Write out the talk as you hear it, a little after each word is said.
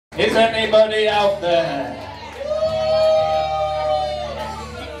Is anybody out there?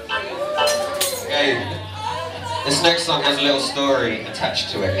 Okay, this next song has a little story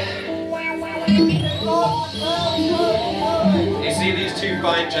attached to it. You see these two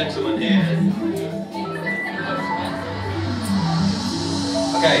fine gentlemen here?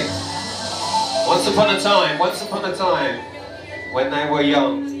 Okay, once upon a time, when they were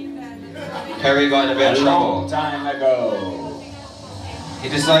young, Perry got in a bit of trouble. A long time ago. He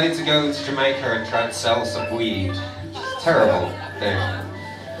decided to go to Jamaica and try and sell some weed. Terrible thing.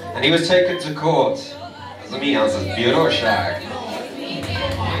 And he was taken to court. As me, I was a bureau shag.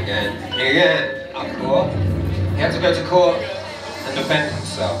 Again, on court. He had to go to court and defend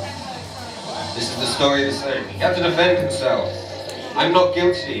himself. This is the story of the same. He had to defend himself. I'm not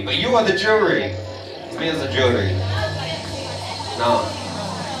guilty, but you are the jury. Me as a jury. Now,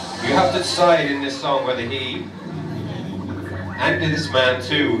 you have to decide in this song whether he and this man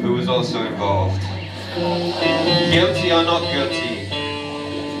too, who was also involved, guilty or not guilty.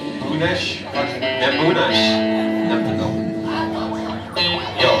 Bunesh? Nemunash? No.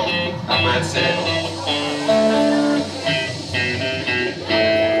 Yo, that man said it.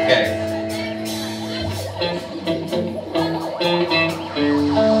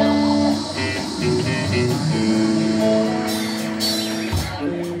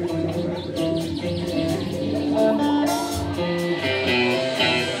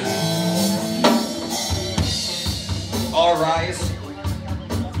 All rise.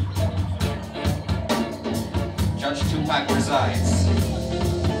 Judge Tupac presides.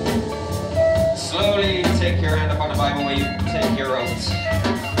 Slowly take your hand upon the Bible where you take your oath.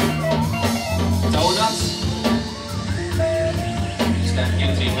 Donuts. You stand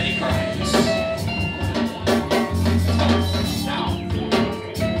guilty of many crimes. Now.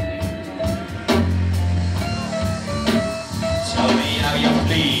 Tell me how you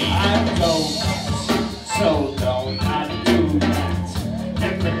plead. I'm donuts, so don't I do that.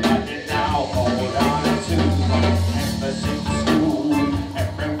 Everybody now hold on to ever since school.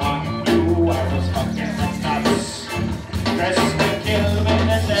 Everyone knew I was fucking nuts. Dressed to kill me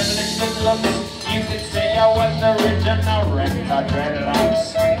and devilish good looks. You could say I was the original record dreadlocks.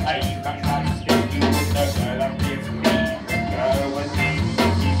 I even got sticky with the girl I'm with me. The girl was me.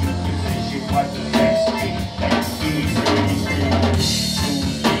 You could say she was the next me.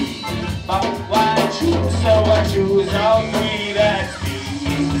 But why choose? So I choose all three. That's me.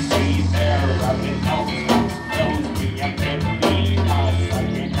 You see there, rubbing no knows me. I'm me, cause I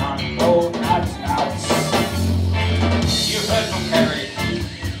cannot go nuts. You've heard from Perry.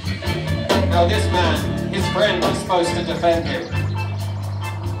 Now this man, his friend, was supposed to defend him.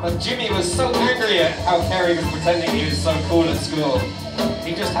 But Jimmy was so angry at how Perry was pretending he was so cool at school.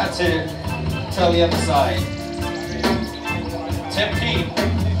 He just had to tell the other side. Tempe.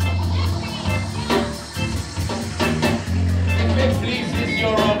 If it pleases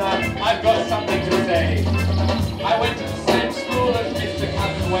your honor, I've got something to say. I went to the same school as Mr.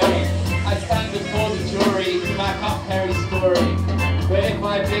 Cataway. I stand before the jury to back up Perry's story. But if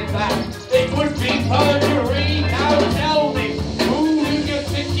I did that, it would be perjury. Now tell me, who do you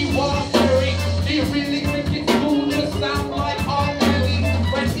think you are, Perry? Do you really think it's cool to sound like R. Kelly?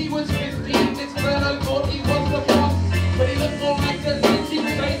 When he was 15, this fellow thought he was the boss. But he looked more like a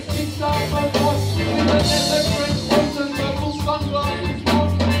city-based guitar boss. With a leather trench coat and purple sunglasses on.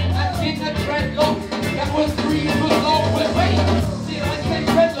 And in a dreadlock that was 3 foot long. But wait, did I say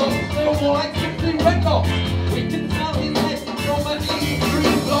dreadlocks? They were more like simply redlocks. We can tell his head from at least 3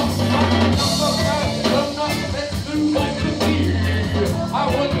 blocks. Let's move on to you. I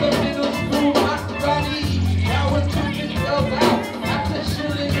was the middle school macaroni. I was cooking girls out after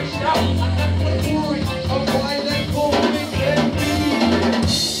shilling a shout. And that's the story of why they call me Tempe.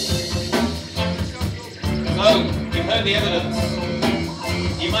 So, you've heard the evidence.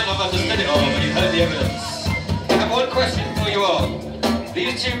 You might not have understood it all, but you've heard the evidence. I have one question for you all.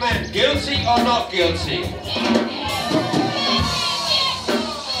 These two men, guilty or not guilty?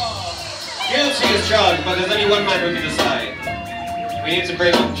 Guilty is charged, but there's only one man who can decide. We need to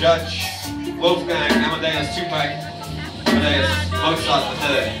bring up Judge Wolfgang Amadeus Tupac Amadeus Mozart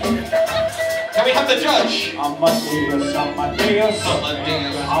III. Can we have the judge? Amadeus, Amadeus,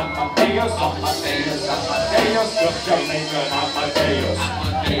 Amadeus, Amadeus, Amadeus, Amadeus, Jamaican Amadeus,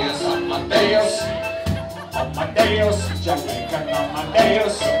 Amadeus, Amadeus, Amadeus, Jamaican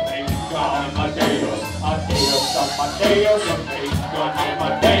Amadeus, Jamaican Amadeus, Amadeus, Amadeus, Jamaican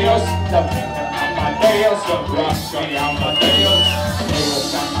Amadeus, Jamaican Amadeus, Jamaican Amadeus,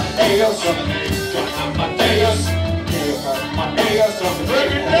 Amadeus, Jamaican Amadeus, Amadeus,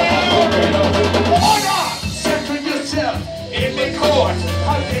 Amadeus. Order! Settle yourself in the court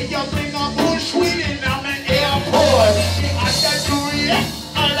of the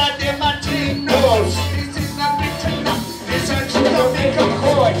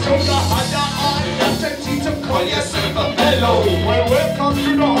Welcome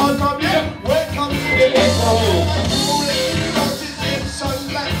to the heart of you. Welcome to the ghetto.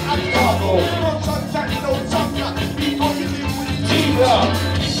 Sunlight and cargo. No sunshine, no sunlight. We positive with Tina.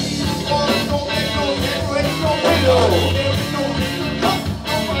 No pillow. There is no pillow.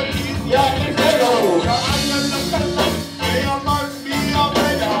 Yeah, it's hello. I am the fellow. They are must be a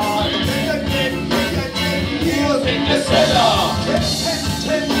better. Heels in the cellar.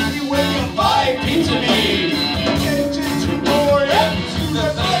 10 when you buy pizza me. Engine to more to the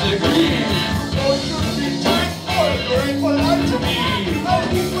third degree. So should be tight for very polite to me. I'll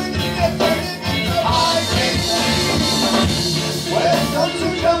be winning the turning into high welcome to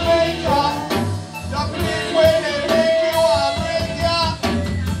Jamaica. The place where they make you a break ya.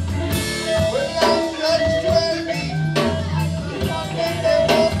 Well, I'm not 12 me. They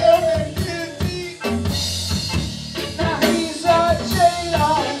won't help them guilty. Now he's a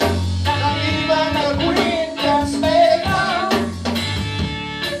jailer. Not even a queen can make him.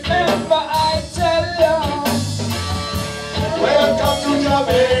 Remember I tell you. Welcome to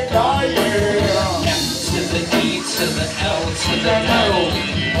Jamaica, yeah. F to the E to the L to the L,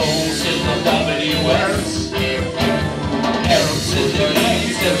 O to the W S. L to the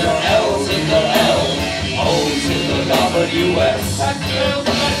E to the L to the L, O to the W S. That's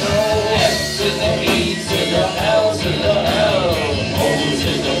F to the E to the L to the L, O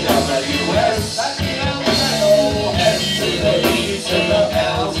to the W S. That's F to the E to the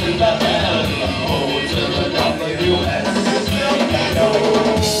L to the L, O to the W S.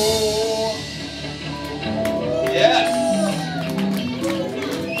 Yes.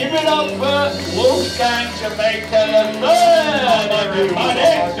 Give it up for Wolfgang Jamaica the third, everybody.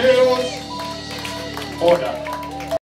 Order.